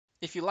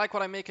If you like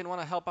what I make and want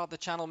to help out the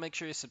channel, make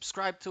sure you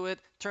subscribe to it,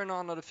 turn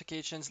on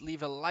notifications,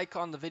 leave a like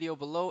on the video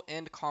below,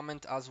 and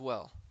comment as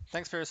well.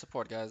 Thanks for your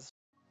support, guys.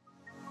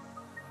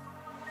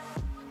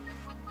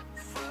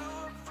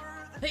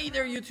 Hey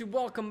there YouTube,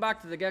 welcome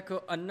back to the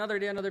Gekko. Another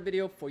day, another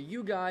video for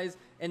you guys,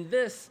 and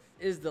this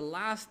is the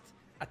last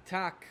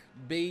attack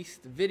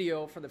based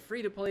video for the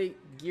free-to-play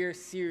gear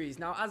series.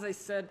 Now, as I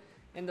said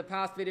in the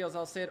past videos,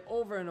 I'll say it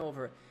over and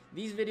over,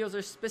 these videos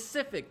are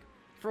specific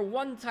for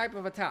one type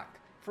of attack,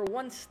 for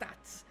one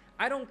stats.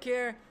 I don't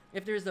care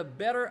if there's a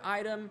better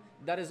item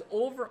that is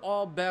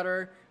overall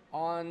better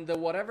on the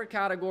whatever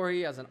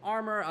category, as an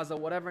armor, as a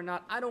whatever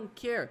not. I don't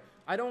care.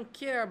 I don't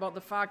care about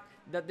the fact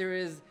that there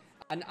is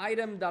an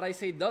item that I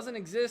say doesn't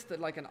exist,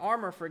 like an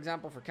armor, for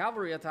example, for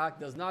Cavalry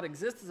Attack, does not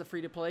exist as a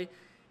free-to-play,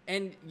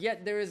 and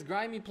yet there is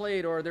grimy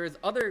plate or there is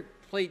other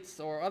plates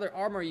or other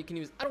armor you can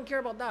use. I don't care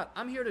about that.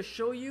 I'm here to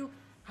show you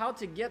how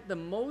to get the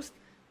most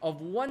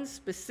of one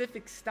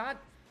specific stat,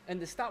 and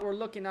the stat we're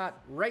looking at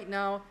right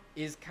now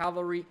is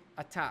Cavalry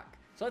Attack.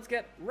 So let's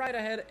get right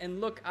ahead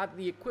and look at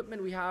the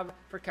equipment we have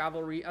for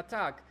Cavalry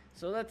Attack.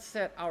 So let's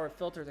set our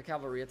filter to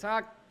Cavalry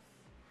Attack,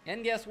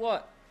 and guess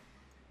what?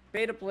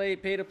 Pay to play,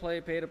 pay to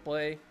play, pay to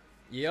play.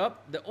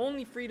 Yep, the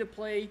only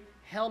free-to-play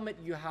helmet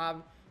you have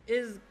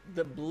is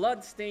the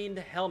Bloodstained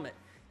helmet.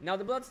 Now,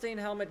 the Bloodstained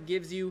helmet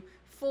gives you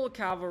full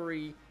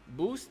cavalry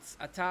boosts,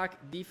 attack,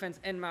 defense,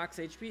 and max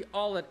HP,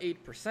 all at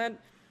 8%.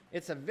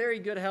 It's a very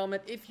good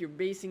helmet if you're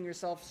basing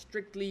yourself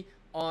strictly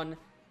on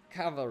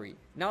cavalry.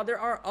 Now, there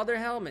are other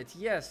helmets,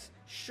 yes,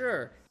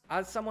 sure.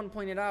 As someone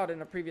pointed out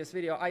in a previous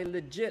video, I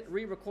legit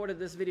re-recorded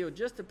this video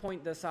just to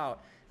point this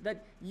out,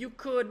 that you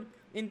could,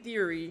 in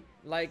theory,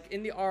 like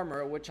in the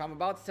armor, which I'm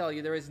about to tell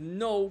you, there is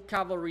no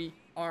cavalry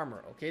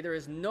armor, okay? There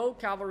is no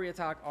cavalry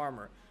attack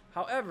armor.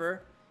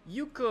 However,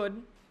 you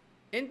could,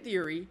 in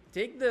theory,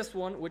 take this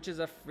one, which is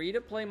a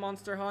free-to-play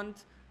Monster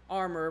Hunt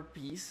armor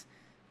piece,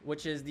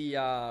 which is the,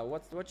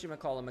 what you might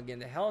call them again,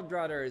 the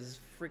Helldratter's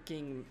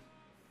freaking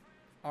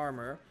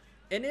armor.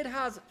 And it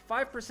has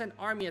 5%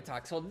 army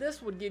attack. So this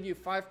would give you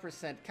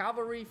 5%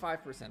 cavalry,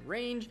 5%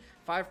 range,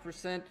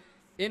 5%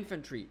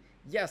 infantry.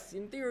 Yes,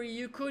 in theory,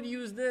 you could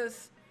use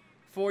this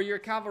for your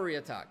cavalry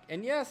attack.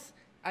 And yes,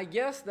 I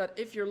guess that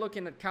if you're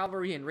looking at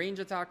cavalry and range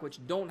attack,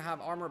 which don't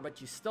have armor, but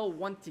you still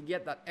want to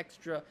get that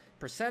extra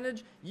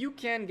percentage, you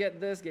can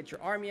get this, get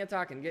your army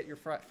attack, and get your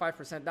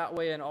 5% that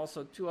way. And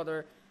also 2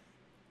 other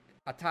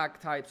attack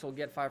types will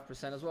get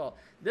 5% as well.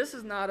 This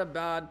is not a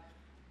bad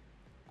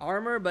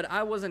armor, but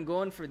I wasn't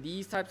going for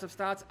these types of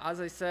stats. As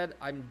I said,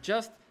 I'm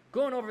just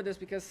going over this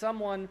because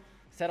someone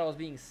said I was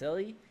being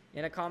silly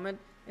in a comment,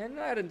 and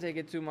I didn't take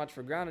it too much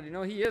for granted. You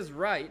know, he is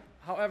right.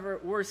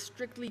 However, we're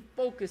strictly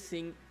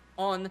focusing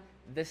on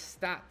the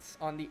stats,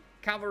 on the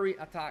cavalry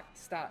attack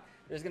stat.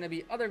 There's going to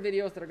be other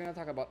videos that are going to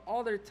talk about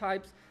other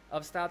types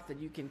of stats that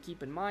you can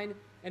keep in mind,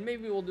 and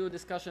maybe we'll do a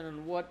discussion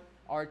on what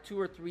are 2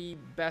 or 3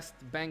 best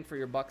bang for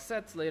your buck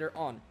sets later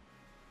on.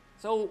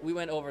 So we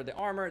went over the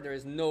armor. There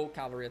is no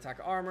cavalry attack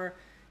armor.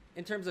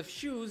 In terms of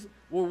shoes,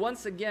 we're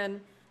once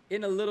again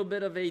in a little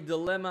bit of a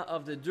dilemma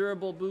of the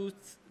durable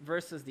boots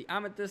versus the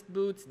Amethyst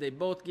boots. They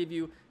both give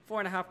you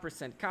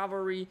 4.5%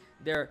 cavalry.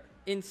 They're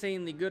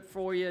insanely good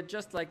for you,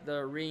 just like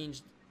the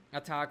ranged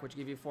attack, which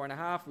give you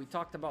 4.5. We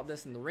talked about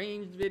this in the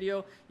ranged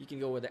video. You can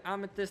go with the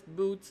Amethyst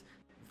boots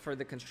for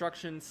the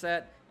construction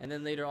set, and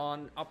then later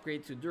on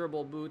upgrade to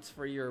durable boots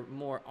for your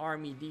more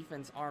army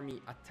defense,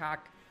 army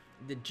attack,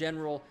 the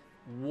general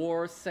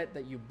war set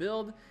that you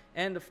build.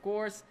 And of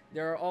course,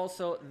 there are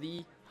also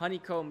the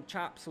Honeycomb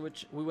Chaps,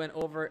 which we went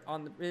over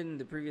in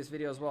the previous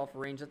video as well for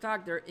range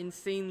attack. They're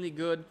insanely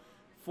good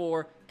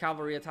for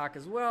cavalry attack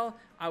as well.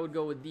 I would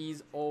go with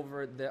these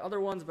over the other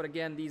ones, but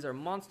again, these are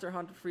Monster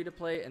Hunter free to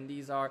play, and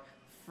these are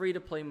free to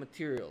play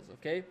materials,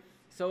 okay?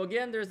 So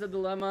again, there's the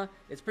dilemma.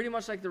 It's pretty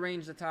much like the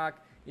ranged attack.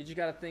 You just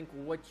gotta think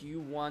what you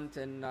want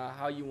and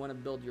how you want to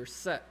build your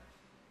set.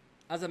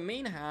 As a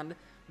main hand,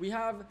 we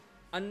have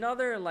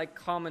another like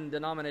common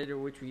denominator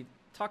which we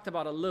talked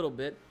about a little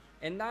bit,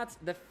 and that's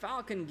the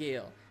Falcon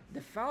Gale.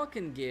 The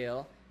Falcon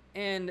Gale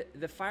and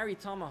the Fiery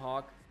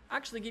Tomahawk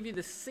actually give you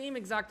the same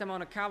exact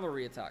amount of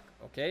cavalry attack,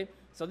 okay?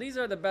 So these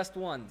are the best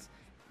ones.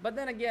 But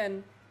then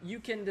again, you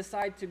can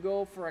decide to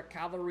go for a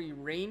cavalry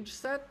range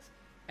set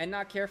and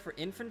not care for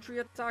infantry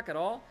attack at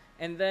all,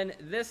 and then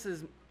this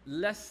is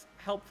less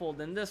helpful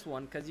than this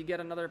one because you get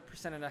another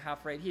 1.5%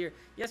 right here.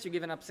 Yes, you're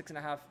giving up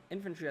 6.5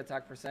 infantry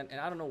attack percent, and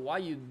I don't know why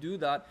you do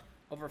that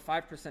over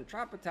 5%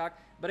 trap attack.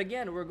 But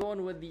again, we're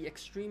going with the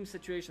extreme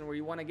situation where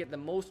you want to get the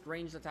most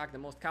ranged attack, the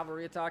most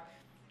cavalry attack.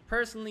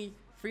 Personally,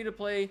 free to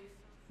play,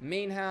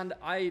 main hand,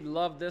 I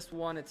love this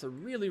one. It's a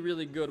really,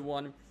 really good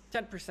one.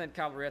 10%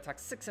 cavalry attack,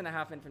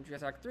 6.5 infantry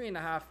attack,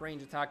 3.5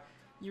 range attack.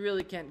 You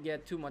really can't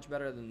get too much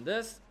better than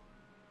this.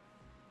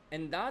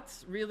 And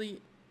that's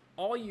really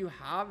all you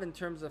have in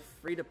terms of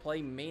free to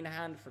play main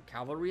hand for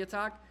cavalry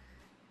attack.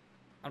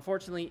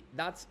 Unfortunately,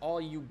 that's all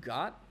you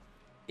got.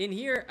 In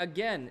here,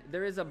 again,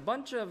 there is a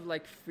bunch of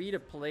like free to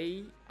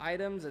play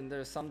items, and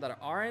there's some that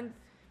aren't.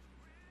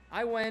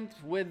 I went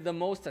with the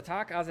most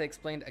attack, as I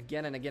explained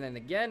again and again and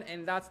again,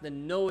 and that's the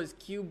nose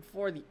cube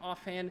for the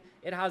offhand.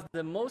 It has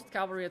the most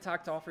cavalry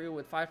attack to offer you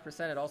with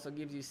 5%. It also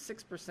gives you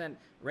 6%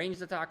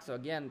 ranged attack. So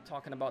again,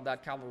 talking about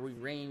that cavalry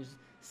ranged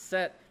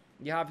set,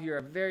 you have here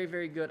a very,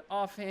 very good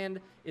offhand.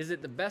 Is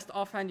it the best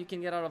offhand you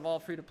can get out of all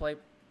free-to-play?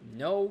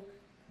 No,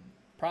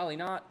 probably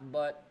not,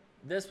 but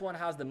this one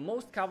has the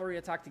most cavalry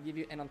attack to give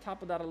you, and on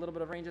top of that, a little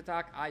bit of range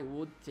attack. I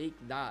would take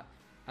that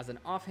as an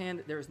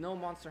offhand. There is no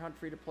Monster Hunt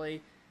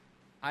free-to-play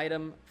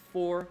item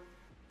for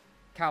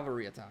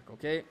cavalry attack,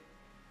 okay?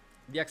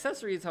 The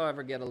accessories,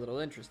 however, get a little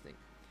interesting.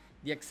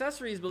 The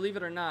accessories, believe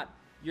it or not,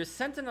 your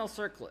Sentinel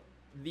Circlet,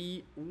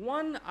 the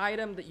one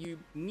item that you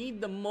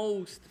need the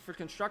most for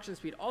construction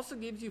speed, also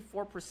gives you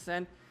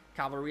 4%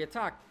 cavalry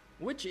attack,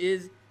 which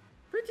is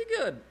pretty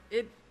good.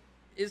 It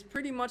is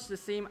pretty much the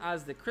same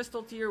as the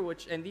crystal tier,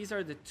 and these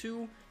are the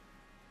two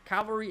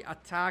cavalry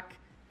attack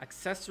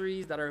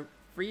accessories that are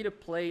free to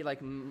play, like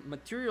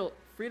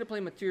free to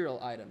play material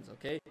items,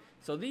 okay?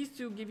 So these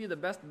two give you the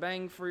best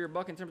bang for your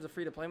buck in terms of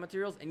free to play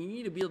materials, and you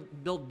need to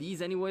build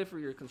these anyway for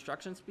your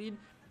construction speed.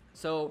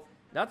 So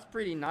that's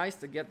pretty nice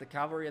to get the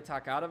cavalry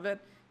attack out of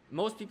it.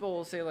 Most people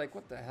will say, like,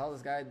 what the hell,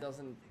 this guy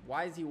doesn't,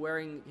 why is he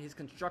wearing his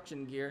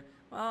construction gear?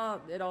 Well,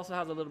 it also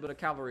has a little bit of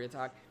cavalry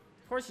attack.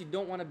 Of course, you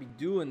don't want to be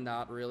doing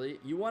that, really.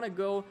 You want to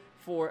go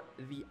for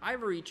the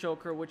Ivory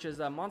choker, which is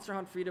a Monster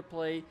Hunt free to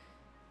play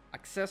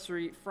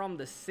accessory from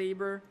the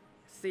Saber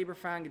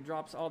Fang. It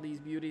drops all these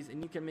beauties,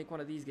 and you can make one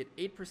of these, get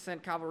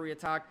 8% cavalry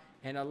attack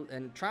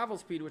and travel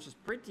speed, which is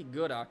pretty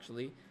good,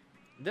 actually.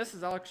 This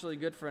is actually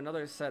good for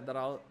another set that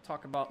I'll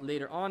talk about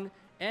later on.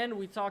 And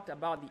we talked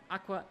about the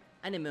Aqua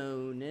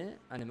Anemone,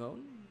 I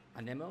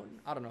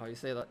don't know how you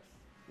say that,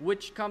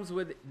 which comes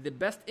with the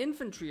best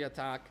infantry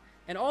attack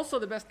and also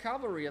the best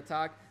cavalry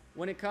attack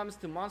when it comes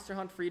to Monster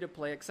Hunt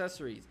free-to-play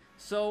accessories.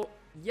 So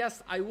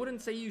yes, I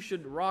wouldn't say you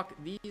should rock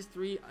these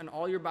three in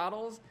all your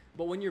battles,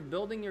 but when you're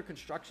building your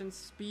construction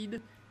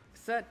speed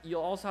set,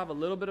 you'll also have a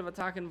little bit of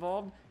attack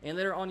involved, and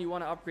later on you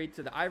want to upgrade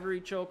to the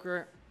Ivory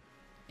choker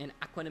and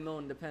Aqua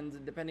Anemone,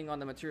 depending on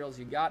the materials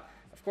you got.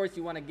 Of course,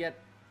 you want to get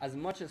as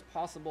much as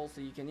possible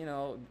so you can, you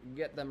know,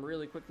 get them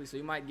really quickly. So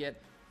you might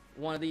get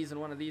one of these,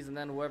 and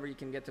then whoever you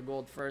can get to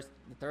gold first,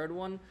 the third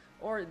one,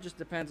 or it just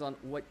depends on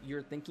what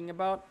you're thinking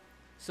about.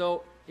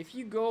 So if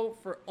you go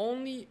for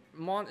only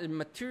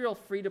material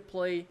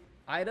free-to-play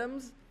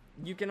items,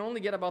 you can only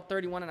get about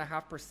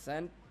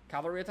 31.5%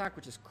 cavalry attack,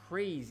 which is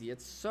crazy.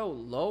 It's so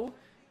low.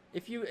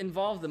 If you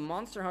involve the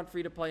Monster Hunt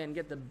free-to-play and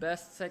get the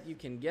best set you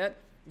can get,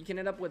 you can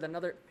end up with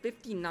another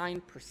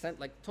 59%,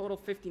 like total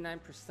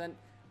 59%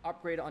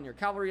 upgrade on your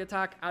cavalry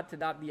attack. Add to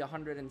that the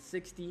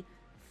 160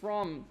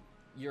 from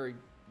your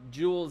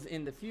jewels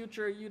in the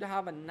future. You'd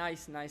have a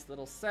nice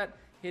little set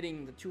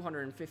hitting the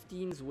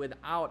 215s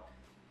without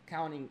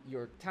counting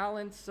your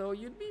talents. So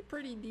you'd be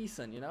pretty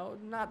decent, you know,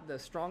 not the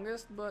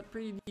strongest, but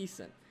pretty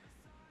decent.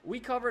 We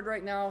covered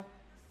right now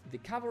the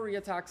cavalry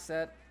attack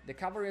set, the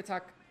cavalry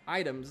attack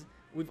items.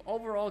 We've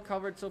overall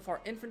covered so far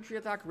infantry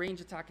attack,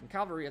 range attack, and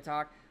cavalry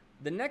attack.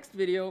 The next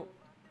video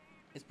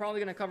is probably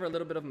going to cover a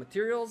little bit of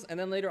materials, and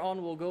then later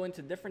on we'll go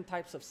into different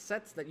types of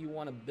sets that you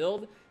want to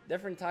build,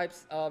 different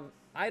types of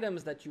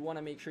items that you want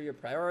to make sure you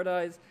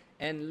prioritize,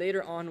 and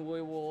later on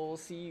we will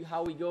see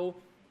how we go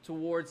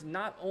towards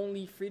not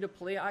only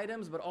free-to-play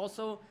items, but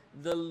also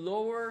the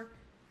lower,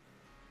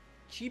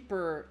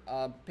 cheaper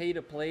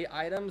pay-to-play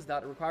items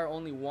that require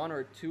only one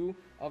or two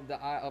of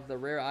the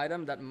rare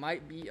item. That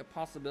might be a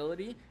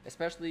possibility,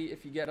 especially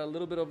if you get a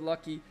little bit of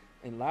lucky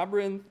in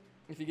Labyrinth,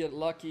 if you get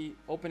lucky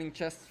opening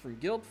chests for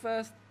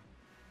Guildfest,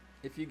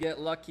 if you get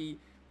lucky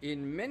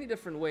in many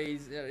different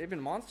ways,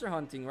 even monster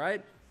hunting,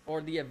 right?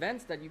 Or the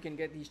events that you can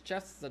get these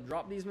chests that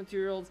drop these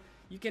materials,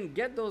 you can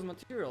get those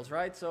materials,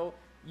 right? So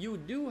you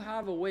do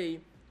have a way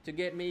to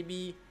get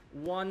maybe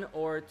one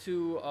or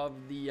two of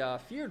the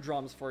fear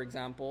drums, for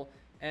example,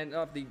 and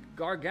of the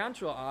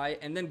Gargantua Eye,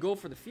 and then go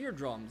for the fear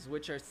drums,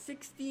 which are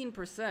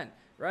 16%,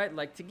 right?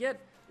 Like, to get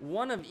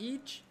one of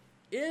each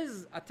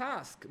is a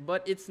task,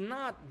 but it's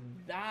not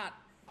that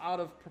out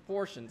of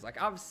proportions.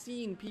 Like, I've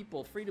seen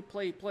people,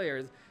 free-to-play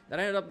players, that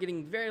ended up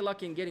getting very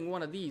lucky in getting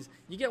one of these.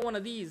 You get one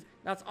of these,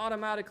 that's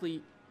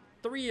automatically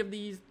 3 of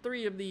these,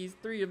 3 of these,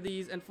 3 of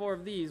these, and 4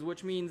 of these,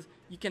 which means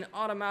you can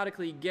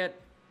automatically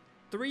get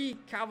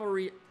 30%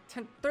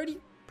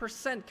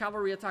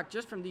 cavalry attack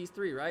just from these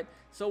 3, right?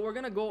 So we're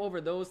gonna go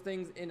over those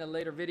things in a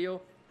later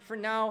video. For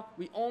now,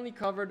 we only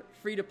covered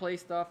free-to-play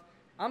stuff.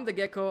 I'm the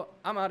Gekko.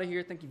 I'm out of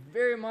here. Thank you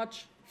very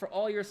much for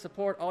all your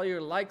support, all your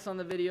likes on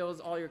the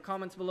videos, all your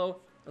comments below.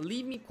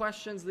 Leave me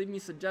questions, leave me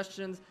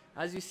suggestions.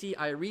 As you see,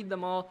 I read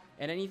them all,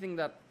 and anything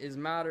that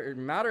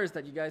matters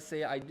that you guys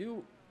say, I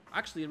do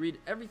actually read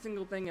every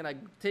single thing and I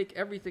take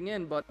everything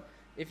in. But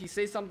if you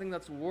say something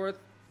that's worth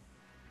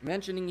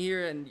mentioning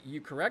here and you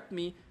correct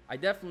me, I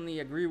definitely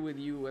agree with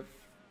you if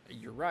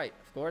you're right,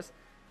 of course.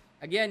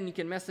 Again, you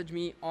can message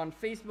me on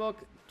Facebook,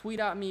 tweet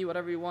at me,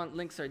 whatever you want.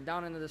 Links are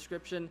down in the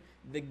description.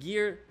 The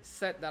gear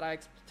set that I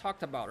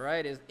talked about,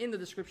 right, is in the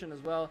description as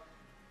well.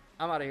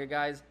 I'm out of here,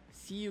 guys.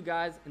 See you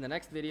guys in the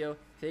next video.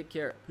 Take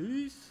care.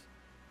 Peace.